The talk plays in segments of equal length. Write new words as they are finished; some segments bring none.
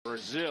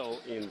Brazil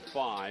in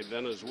 5,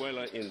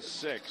 Venezuela in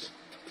 6,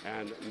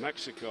 and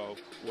Mexico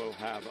will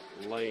have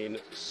lane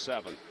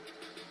 7.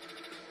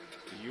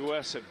 The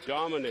U.S. have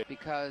dominated.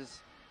 Because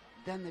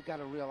then they've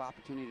got a real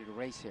opportunity to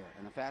race here,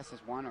 and the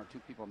fastest 1 or 2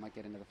 people might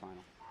get into the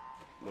final.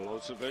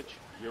 Milosevic,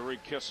 Yuri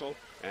Kissel,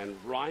 and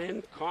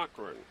Ryan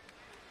Cochran,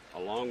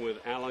 along with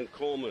Alan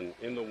Coleman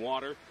in the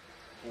water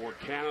for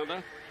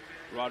Canada.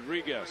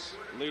 Rodriguez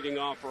leading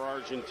off for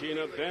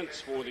Argentina, Bentz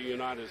for the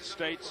United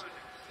States,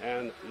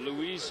 and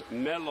Luis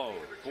Melo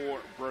for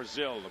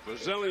Brazil. The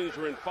Brazilians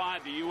are in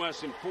 5, the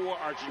U.S. in 4,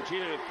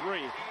 Argentina in 3,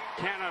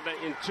 Canada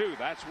in 2.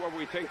 That's where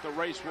we think the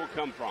race will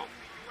come from.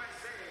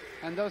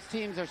 And those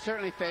teams are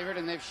certainly favored,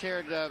 and they've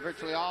shared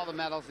virtually all the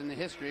medals in the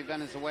history.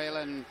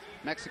 Venezuela and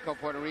Mexico,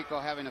 Puerto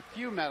Rico having a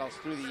few medals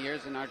through the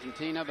years, in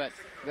Argentina, but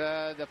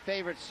the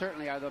favorites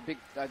certainly are the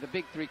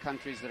big 3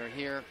 countries that are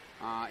here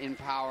in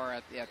power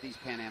at these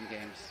Pan Am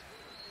Games.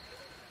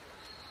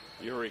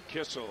 Yuri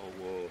Kissel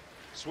will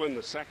swim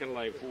the second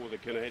leg for the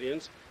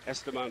Canadians.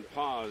 Esteban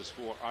Paz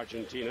for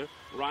Argentina.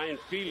 Ryan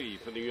Feely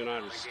for the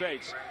United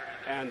States.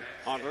 And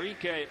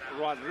Enrique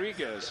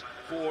Rodriguez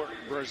for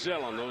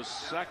Brazil. And those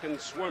second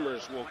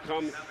swimmers will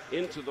come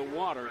into the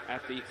water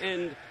at the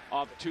end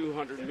of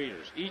 200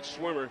 meters. Each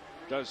swimmer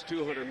does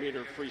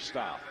 200-meter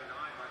freestyle.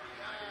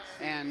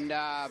 And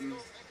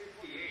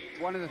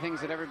one of the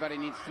things that everybody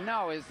needs to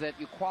know is that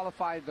you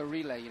qualify the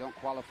relay. You don't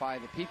qualify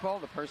the people,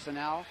 the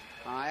personnel,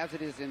 as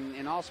it is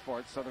in all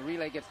sports. So the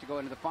relay gets to go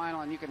into the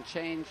final, and you can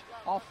change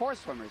all 4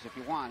 swimmers if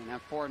you want and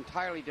have 4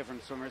 entirely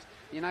different swimmers.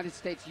 The United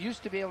States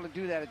used to be able to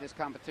do that at this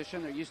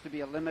competition. There used to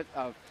be a limit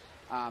of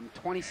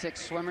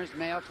 26 swimmers,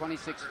 male,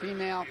 26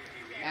 female,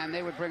 and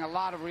they would bring a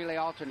lot of relay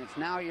alternates.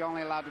 Now you're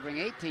only allowed to bring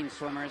 18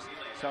 swimmers,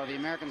 so the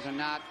Americans are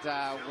not,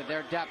 with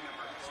their depth,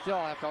 still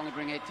have to only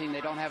bring 18.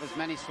 They don't have as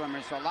many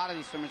swimmers, so a lot of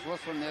these swimmers will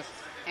swim this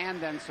and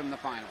then swim the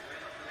final.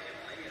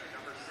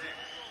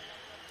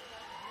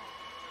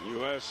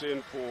 U.S.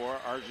 in 4,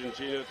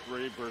 Argentina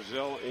 3,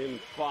 Brazil in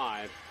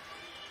 5.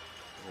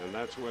 And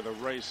that's where the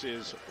race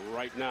is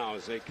right now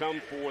as they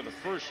come for the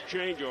first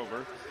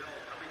changeover.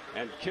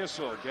 And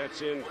Kissel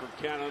gets in for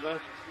Canada.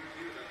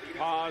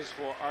 Paz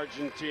for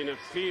Argentina.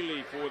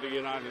 Feely for the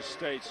United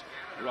States.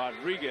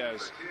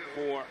 Rodriguez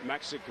for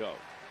Mexico.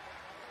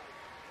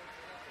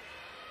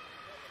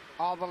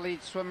 All the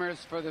lead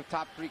swimmers for the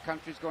top 3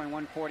 countries going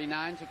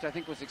 149s, which I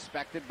think was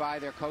expected by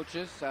their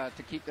coaches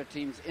to keep their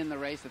teams in the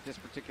race at this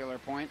particular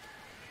point.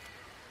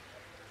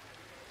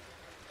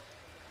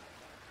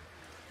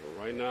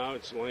 Well, right now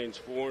it's lanes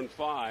 4 and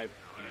 5,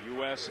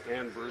 U.S.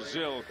 and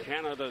Brazil.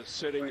 Canada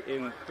sitting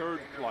in 3rd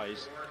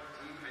place.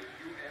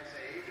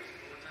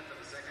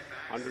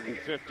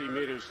 150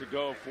 meters to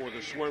go for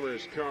the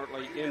swimmers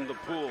currently in the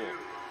pool.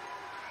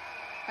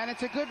 And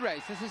it's a good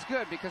race. This is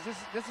good because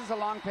this is a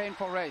long,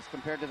 painful race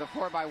compared to the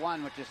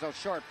 4x1, which is so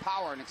short,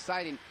 power, and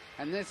exciting.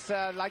 And this,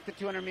 like the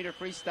 200-meter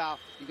freestyle,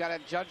 you got to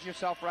judge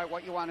yourself right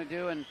what you want to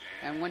do.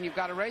 And when you've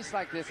got a race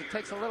like this, it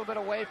takes a little bit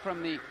away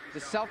from the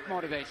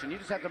self-motivation. You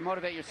just have to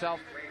motivate yourself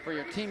for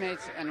your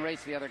teammates and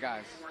race the other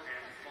guys.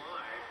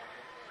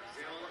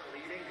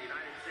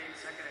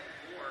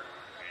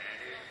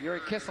 Yuri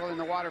Kissel in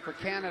the water for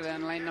Canada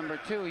in lane number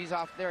 2. He's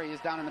off there. He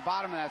is down in the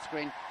bottom of that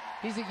screen.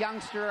 He's a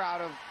youngster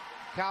out of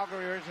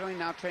Calgary originally,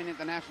 now training at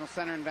the National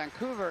Center in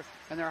Vancouver,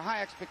 and there are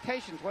high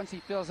expectations once he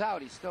fills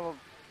out. He's still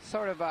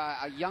sort of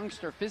a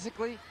youngster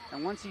physically,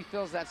 and once he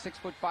fills that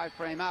 6'5"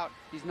 frame out,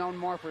 he's known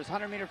more for his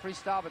 100-meter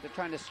freestyle, but they're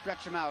trying to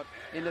stretch him out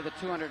into the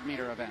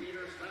 200-meter event.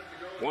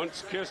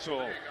 Once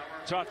Kissel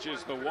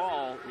touches the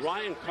wall,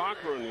 Ryan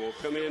Cochran will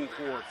come in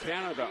for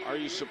Canada. Are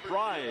you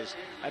surprised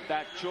at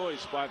that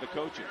choice by the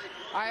coaches?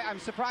 I'm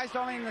surprised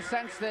only in the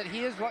sense that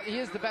he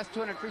is the best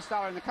 200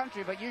 freestyler in the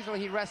country, but usually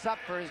he rests up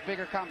for his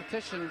bigger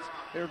competitions.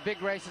 There are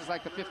big races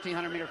like the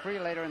 1,500-meter free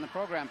later in the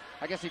program.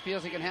 I guess he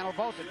feels he can handle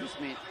both at this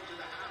meet.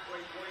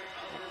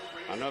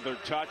 Another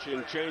touch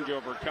and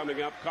changeover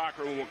coming up.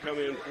 Cochran will come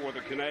in for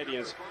the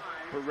Canadians.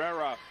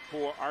 Pereira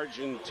for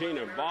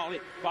Argentina.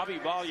 Bobby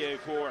Ballier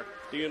for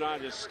the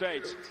United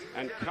States.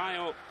 And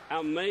Caio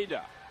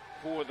Almeida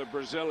for the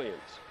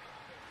Brazilians.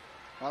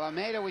 Well,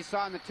 Almeida we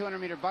saw in the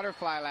 200-meter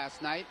butterfly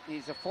last night.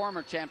 He's a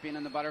former champion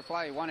in the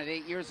butterfly. He won it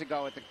 8 years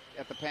ago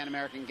at the Pan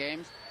American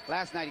Games.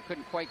 Last night he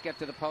couldn't quite get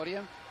to the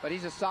podium, but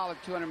he's a solid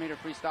 200-meter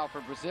freestyle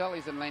for Brazil.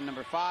 He's in lane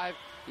number 5.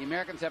 The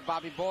Americans have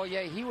Bobby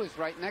Ballier. He was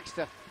right next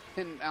to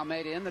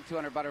Almeida in the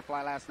 200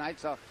 butterfly last night.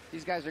 So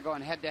these guys are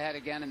going head-to-head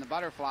again in the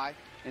butterfly,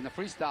 in the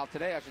freestyle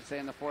today, I should say,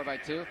 in the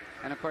 4x2.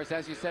 And, of course,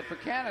 as you said, for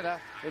Canada,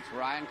 it's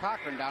Ryan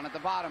Cochran down at the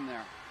bottom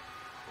there.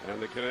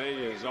 And the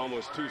Canadians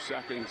almost 2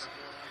 seconds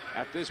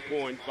at this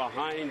point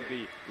behind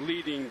the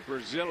leading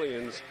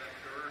Brazilians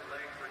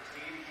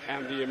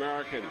and the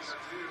Americans.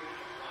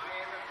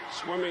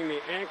 Swimming the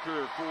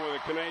anchor for the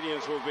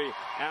Canadians will be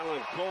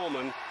Alan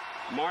Coleman.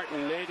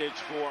 Martin Nadich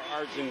for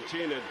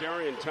Argentina,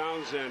 Darian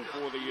Townsend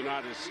for the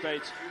United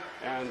States,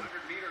 and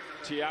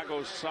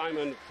Thiago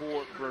Simon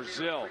for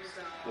Brazil.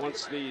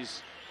 Once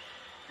these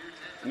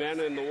men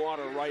in the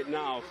water right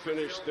now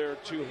finish their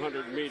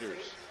 200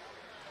 meters.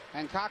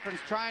 And Cochran's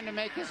trying to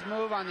make his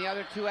move on the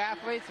other two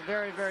athletes.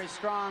 Very, very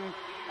strong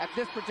at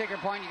this particular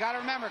point. You got to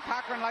remember,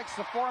 Cochran likes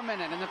the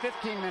 4-minute and the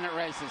 15-minute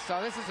races.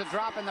 So this is a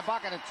drop in the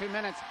bucket at 2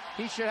 minutes.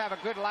 He should have a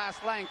good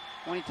last length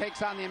when he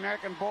takes on the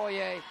American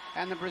Boyer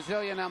and the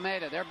Brazilian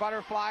Almeida. They're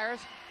butterflyers.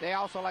 They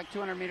also like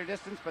 200-meter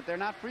distance, but they're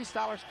not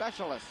freestyler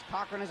specialists.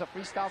 Cochran is a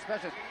freestyle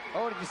specialist.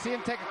 Oh, did you see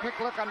him take a quick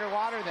look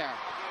underwater there?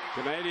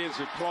 Canadians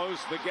have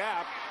closed the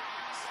gap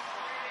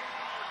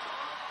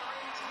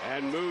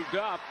and moved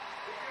up.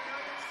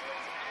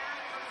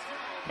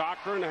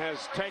 Cochran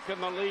has taken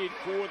the lead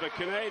for the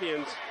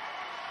Canadians.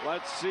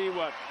 Let's see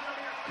what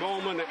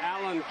Coleman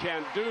Allen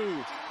can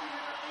do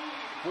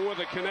for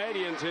the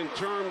Canadians in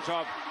terms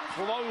of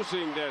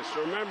closing this.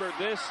 Remember,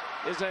 this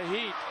is a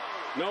heat.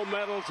 No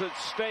medals at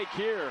stake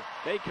here.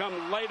 They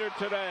come later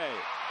today.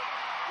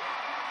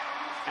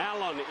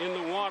 Allen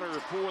in the water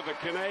for the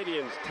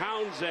Canadians.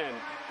 Townsend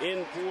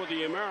in for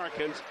the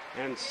Americans.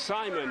 And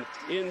Simon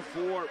in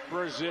for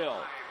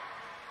Brazil.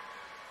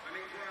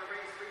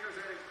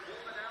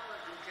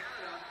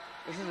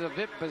 This is a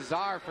bit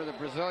bizarre for the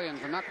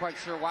Brazilians. I'm not quite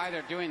sure why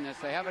they're doing this.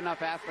 They have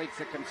enough athletes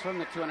that can swim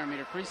the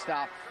 200-meter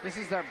freestyle. This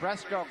is their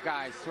breaststroke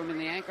guy swimming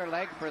the anchor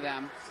leg for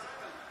them.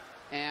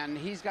 And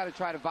he's got to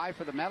try to vie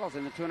for the medals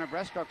in the 200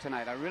 breaststroke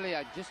tonight.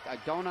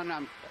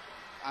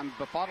 I'm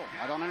befuddled.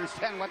 I don't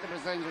understand what the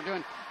Brazilians are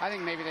doing. I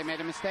think maybe they made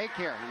a mistake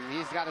here, and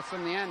he's got to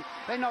swim the end.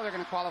 They know they're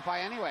going to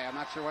qualify anyway. I'm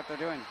not sure what they're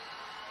doing.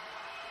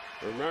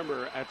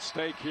 Remember, at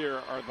stake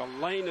here are the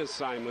lane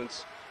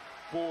assignments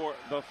for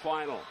the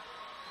final.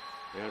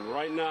 And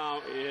right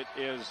now it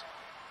is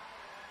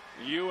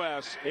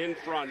U.S. in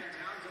front,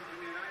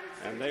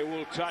 and they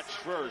will touch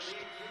first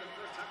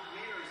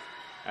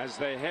as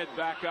they head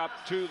back up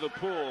to the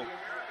pool.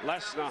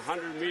 Less than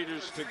 100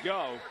 meters to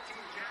go.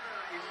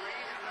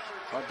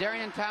 Well,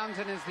 Darian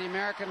Townsend is the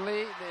American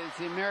lead. Is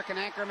the American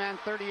anchorman,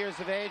 30 years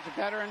of age, a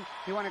veteran.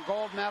 He won a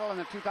gold medal in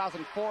the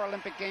 2004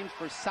 Olympic Games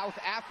for South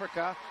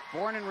Africa.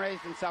 Born and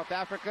raised in South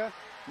Africa.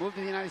 Moved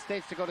to the United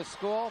States to go to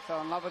school.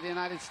 Fell in love with the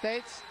United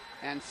States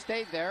and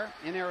stayed there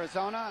in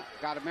Arizona.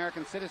 Got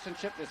American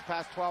citizenship this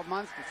past 12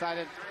 months.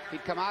 Decided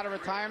he'd come out of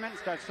retirement,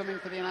 start swimming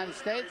for the United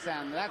States,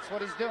 and that's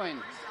what he's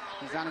doing.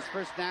 He's on his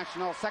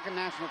second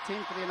national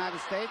team for the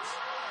United States.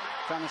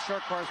 It's on the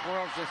short course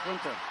worlds this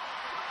winter.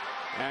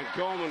 And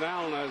Coleman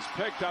Allen has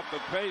picked up the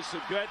pace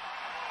a bit,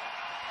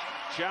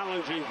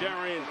 challenging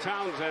Darian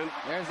Townsend.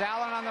 There's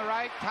Allen on the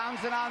right,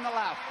 Townsend on the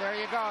left. There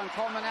you go, and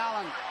Coleman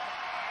Allen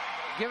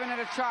giving it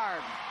a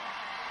charge.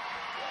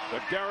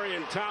 But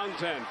Darian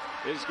Townsend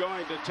is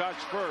going to touch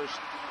first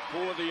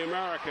for the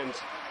Americans,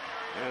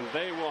 and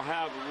they will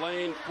have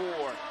lane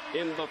 4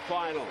 in the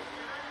final.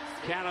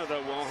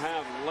 Canada will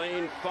have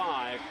lane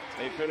 5.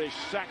 They finished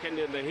second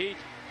in the heat,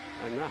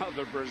 and now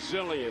the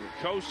Brazilian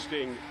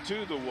coasting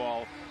to the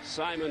wall.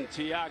 Simon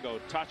Tiago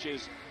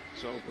touches,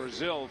 so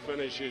Brazil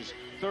finishes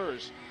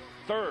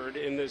third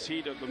in this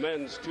heat of the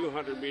men's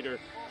 200-meter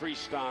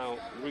freestyle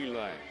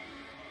relay.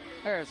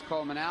 There's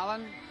Coleman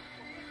Allen,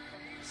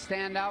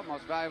 standout,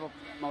 most valuable,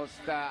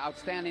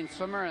 outstanding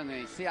swimmer in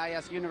the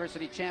CIS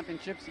University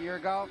Championships a year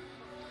ago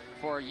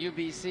for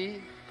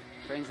UBC.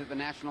 Trains at the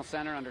National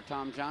Center under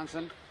Tom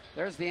Johnson.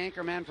 There's the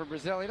anchor man for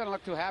Brazil. He doesn't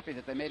look too happy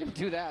that they made him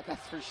do that,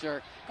 that's for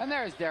sure. And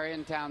there's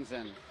Darian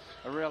Townsend,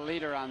 a real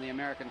leader on the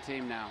American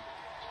team now.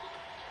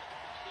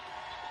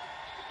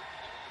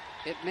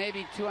 It may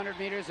be 200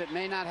 meters. It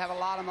may not have a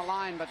lot on the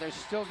line, but they're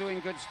still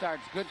doing good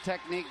starts, good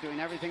technique, doing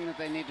everything that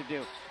they need to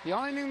do. The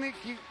only thing that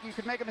you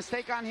could make a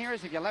mistake on here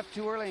is if you left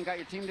too early and got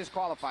your team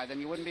disqualified, then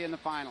you wouldn't be in the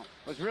final.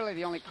 It was really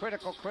the only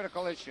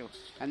critical issue.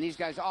 And these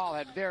guys all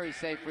had very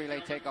safe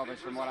relay takeovers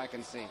from what I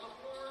can see.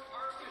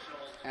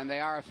 And they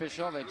are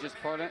official. They just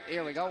put it.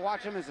 Here we go.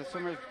 Watch them as the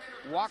swimmers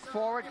walk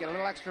forward, get a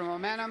little extra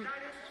momentum,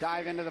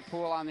 dive into the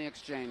pool on the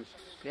exchange.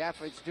 The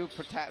athletes do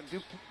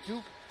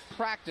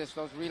practice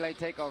those relay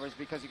takeovers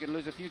because you can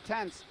lose a few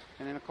tenths,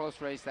 and in a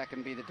close race that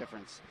can be the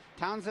difference.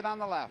 Townsend on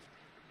the left,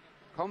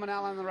 Coleman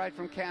Allen on the right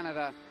from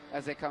Canada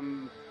as they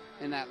come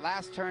in that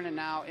last turn and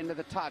now into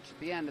the touch at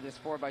the end of this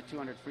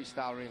 4x200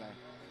 freestyle relay.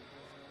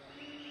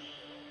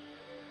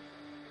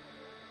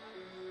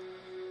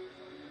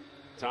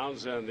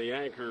 Townsend, the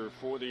anchor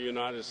for the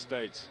United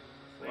States.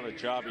 What a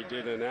job he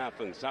did in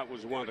Athens. That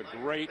was one of the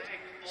great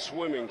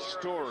swimming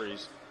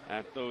stories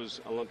at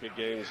those Olympic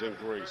Games in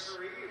Greece.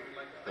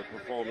 The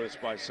performance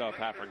by South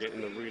Africa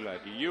in the relay.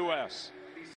 The U.S.